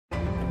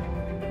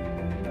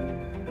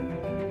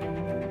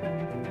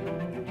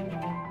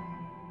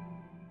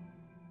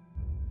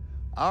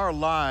Our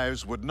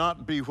lives would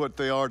not be what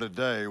they are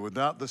today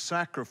without the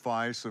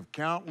sacrifice of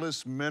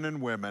countless men and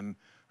women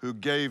who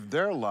gave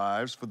their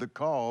lives for the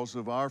cause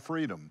of our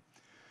freedom.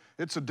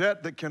 It's a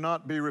debt that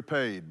cannot be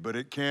repaid, but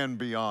it can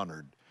be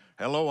honored.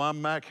 Hello,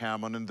 I'm Mac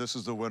Hammond, and this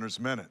is the Winner's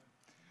Minute.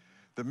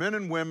 The men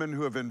and women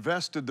who have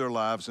invested their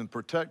lives in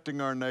protecting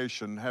our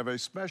nation have a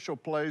special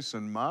place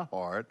in my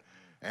heart,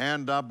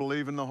 and I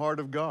believe in the heart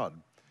of God.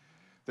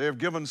 They have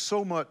given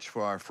so much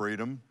for our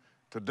freedom.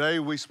 Today,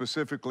 we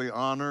specifically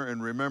honor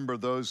and remember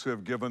those who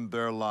have given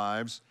their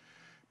lives.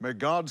 May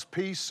God's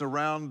peace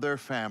surround their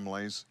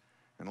families.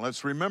 And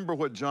let's remember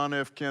what John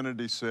F.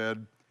 Kennedy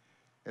said: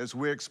 as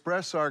we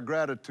express our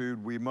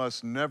gratitude, we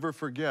must never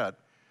forget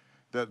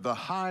that the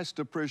highest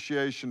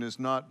appreciation is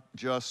not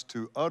just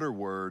to utter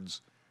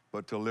words,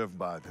 but to live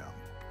by them.